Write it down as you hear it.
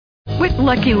With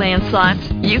Lucky Land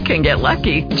Slots, you can get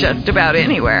lucky just about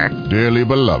anywhere. Dearly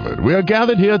beloved, we are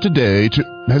gathered here today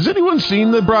to... Has anyone seen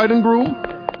the bride and groom?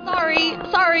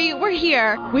 Sorry, we're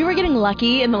here. We were getting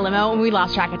lucky in the limo and we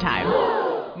lost track of time.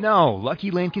 No,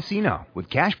 Lucky Land Casino, with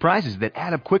cash prizes that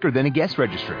add up quicker than a guest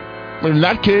registry. In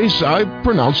that case, I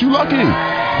pronounce you lucky.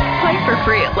 Play for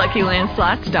free at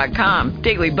LuckyLandSlots.com.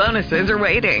 Daily bonuses are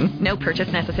waiting. No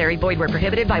purchase necessary. Void where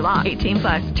prohibited by law.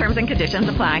 18+. Terms and conditions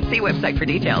apply. See website for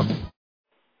details.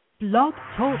 Blog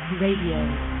Talk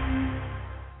Radio.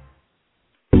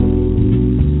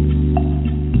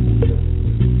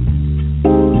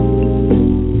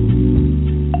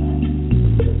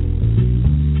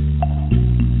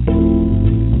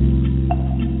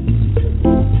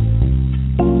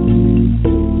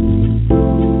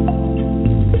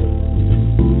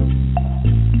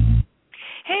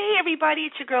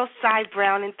 It's your girl, Cy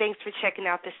Brown, and thanks for checking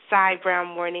out the Cy Brown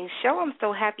Morning Show. I'm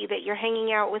so happy that you're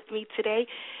hanging out with me today.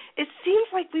 It seems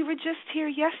like we were just here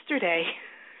yesterday,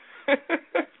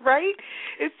 right?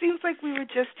 It seems like we were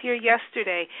just here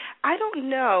yesterday. I don't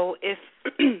know if,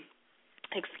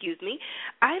 excuse me,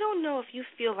 I don't know if you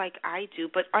feel like I do,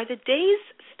 but are the days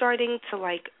starting to,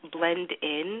 blend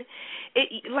in?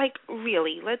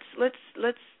 Really,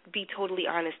 let's be totally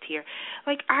honest here.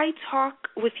 I talk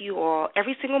with you all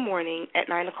every single morning at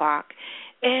 9 o'clock,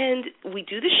 and we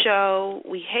do the show,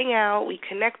 we hang out, we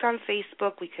connect on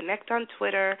Facebook, we connect on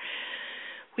Twitter,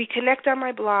 we connect on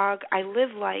my blog, I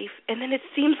live life, and then it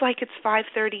seems like it's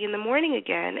 5:30 in the morning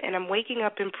again, and I'm waking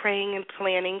up and praying and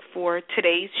planning for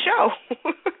today's show.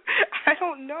 I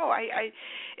don't know.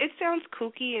 It sounds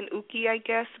kooky and ooky, I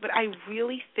guess, but I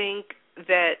really think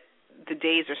that the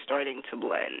days are starting to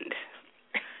blend.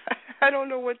 I don't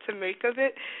know what to make of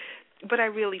it, but I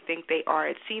really think they are.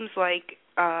 It seems like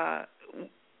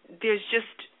there's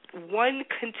just one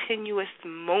continuous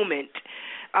moment.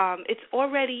 It's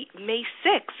already May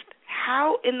 6th.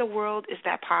 How in the world is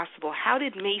that possible? How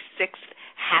did May 6th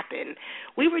happen?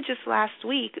 We were just last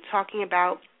week talking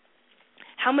about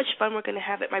how much fun we're going to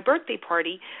have at my birthday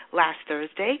party last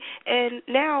Thursday, and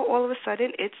now all of a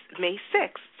sudden it's May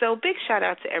 6th. So big shout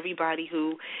out to everybody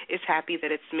who is happy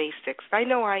that it's May 6th. I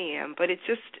know I am, but it's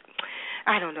just,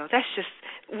 I don't know. That's just,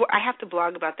 I have to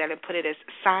blog about that and put it as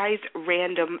Cy's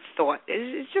random thought.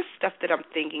 It's just stuff that I'm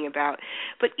thinking about.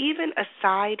 But even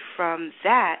aside from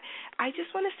that, I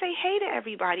just want to say hey to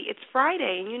everybody. It's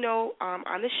Friday, and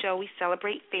on the show we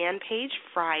celebrate Fan Page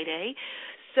Friday.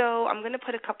 So I'm going to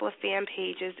put a couple of fan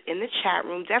pages in the chat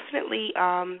room. Definitely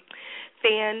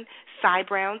fan Cy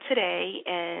Brown Today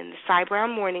and Cy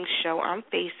Brown Morning Show on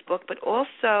Facebook, but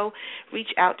also reach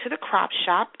out to the Crop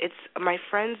Shop. It's my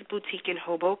friend's boutique in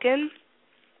Hoboken,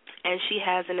 and she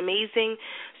has an amazing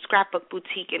scrapbook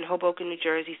boutique in Hoboken, New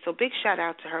Jersey. So big shout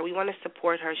out to her. We want to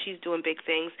support her. She's doing big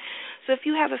things. So if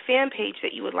you have a fan page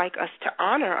that you would like us to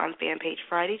honor on Fan Page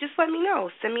Friday, just let me know.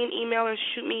 Send me an email or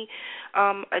shoot me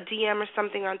a DM or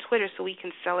something on Twitter so we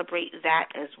can celebrate that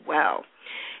as well.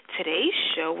 Today's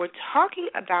show, we're talking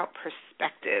about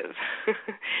perspective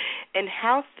and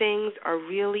how things are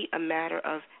really a matter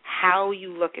of how you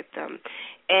look at them.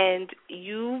 And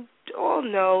you all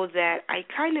know that I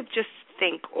kind of just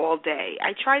think all day.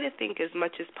 I try to think as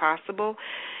much as possible,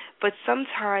 but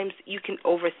sometimes you can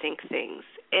overthink things.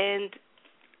 And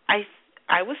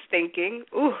I was thinking,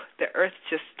 the earth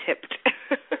just tipped.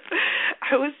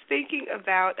 I was thinking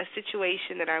about a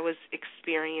situation that I was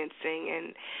experiencing,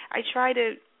 and I try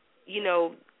to,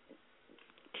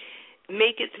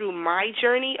 make it through my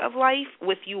journey of life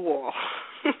with you all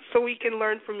so we can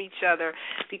learn from each other,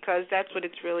 because that's what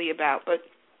it's really about. But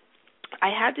I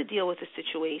had to deal with a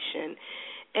situation,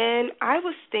 and I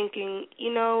was thinking,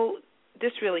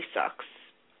 this really sucks.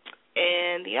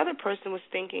 And the other person was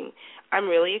thinking, I'm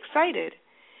really excited.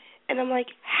 And I'm like,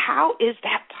 how is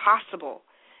that possible?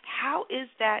 How is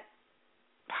that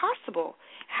possible?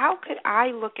 How could I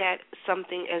look at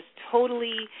something as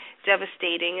totally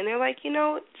devastating? And they're like,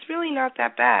 it's really not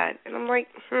that bad. And I'm like,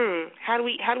 how do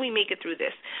we make it through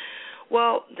this?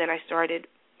 Well, then I started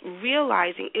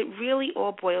realizing it really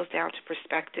all boils down to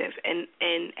perspective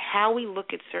and how we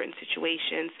look at certain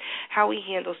situations, how we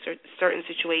handle certain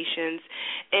situations,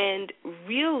 and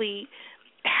really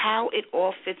how it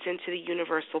all fits into the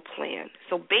universal plan.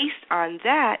 So based on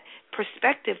that,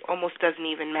 perspective almost doesn't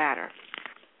even matter.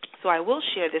 So I will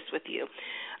share this with you.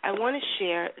 I want to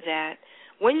share that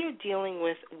when you're dealing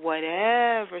with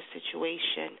whatever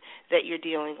situation that you're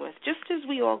dealing with, just as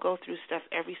we all go through stuff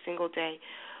every single day,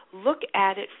 look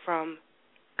at it from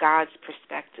God's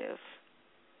perspective.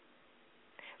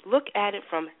 Look at it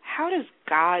from, how does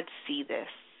God see this?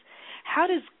 How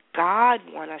does God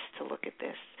want us to look at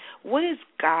this? what is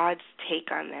God's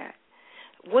take on that?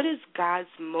 What is God's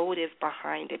motive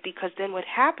behind it? Because then what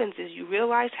happens is you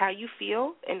realize how you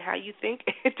feel and how you think.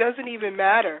 It doesn't even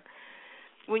matter.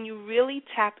 When you really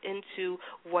tap into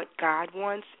what God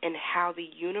wants and how the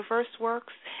universe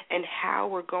works and how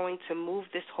we're going to move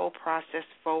this whole process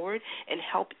forward and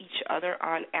help each other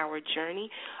on our journey,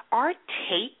 our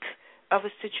take of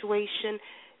a situation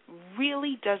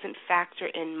really doesn't factor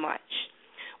in much.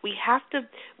 We have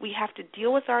to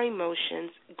deal with our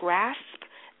emotions, grasp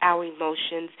our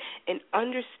emotions, and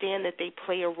understand that they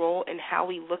play a role in how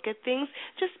we look at things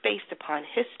just based upon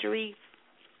history,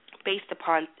 based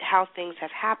upon how things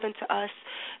have happened to us,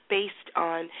 based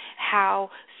on how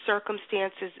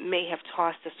circumstances may have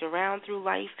tossed us around through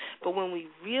life. But when we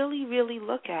really, really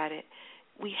look at it,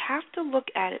 we have to look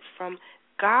at it from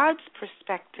God's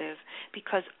perspective,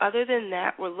 because other than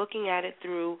that, we're looking at it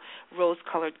through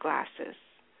rose-colored glasses.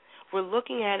 We're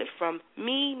looking at it from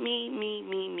me,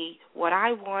 what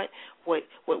I want, what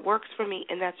works for me,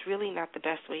 and that's really not the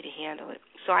best way to handle it.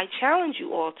 So I challenge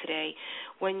you all today,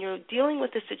 when you're dealing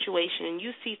with a situation and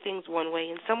you see things one way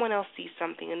and someone else sees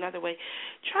something another way,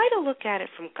 try to look at it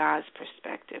from God's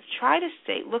perspective. Try to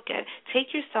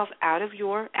take yourself out of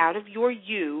your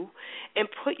you and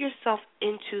put yourself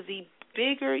into the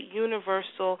bigger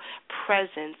universal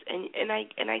presence, and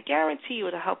I guarantee you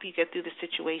it'll help you get through the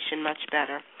situation much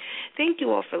better. Thank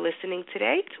you all for listening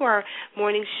today to our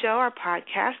morning show, our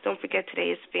podcast. Don't forget, today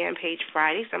is Fan Page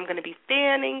Friday, so I'm going to be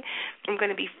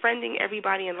friending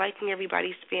everybody and liking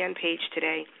everybody's fan page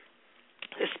today,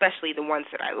 especially the ones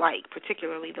that I like,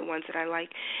 particularly the ones that I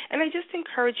like. And I just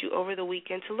encourage you over the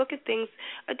weekend to look at things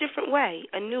a different way,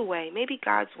 a new way, maybe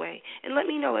God's way. And let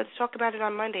me know. Let's talk about it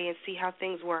on Monday and see how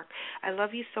things work. I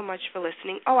love you so much for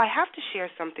listening. Oh, I have to share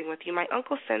something with you. My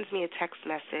uncle sends me a text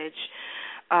message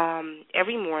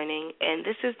every morning, and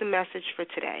this is the message for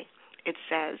today. It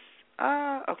says,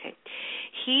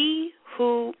 he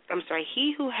who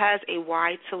has a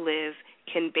why to live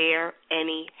can bear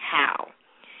any how.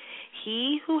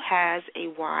 He who has a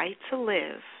why to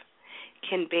live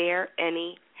can bear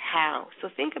any how. So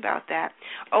think about that.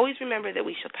 Always remember that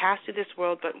we shall pass through this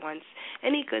world but once.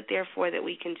 Any good, therefore, that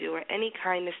we can do, or any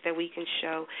kindness that we can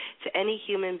show to any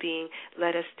human being,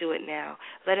 let us do it now.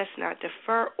 Let us not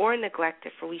defer or neglect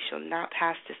it, for we shall not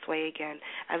pass this way again.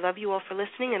 I love you all for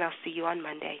listening, and I'll see you on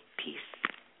Monday. Peace.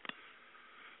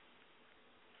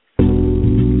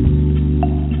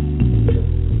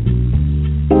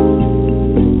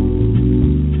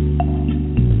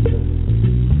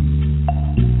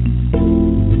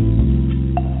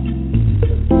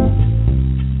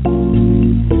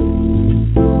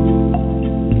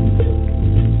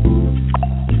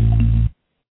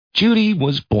 Judy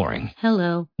was boring.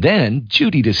 Hello. Then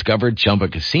Judy discovered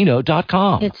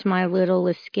ChumbaCasino.com. It's my little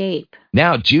escape.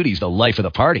 Now Judy's the life of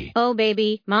the party. Oh,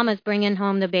 baby, mama's bringing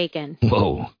home the bacon.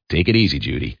 Whoa, take it easy,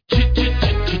 Judy.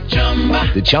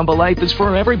 The Chumba life is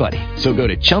for everybody. So go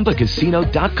to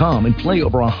ChumbaCasino.com and play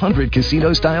over 100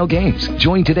 casino-style games.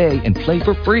 Join today and play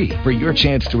for free for your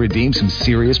chance to redeem some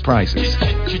serious prizes.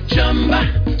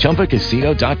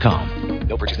 ChumbaCasino.com.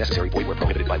 No purchase necessary. Void where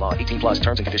prohibited by law. 18+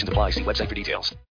 terms and conditions apply. See website for details.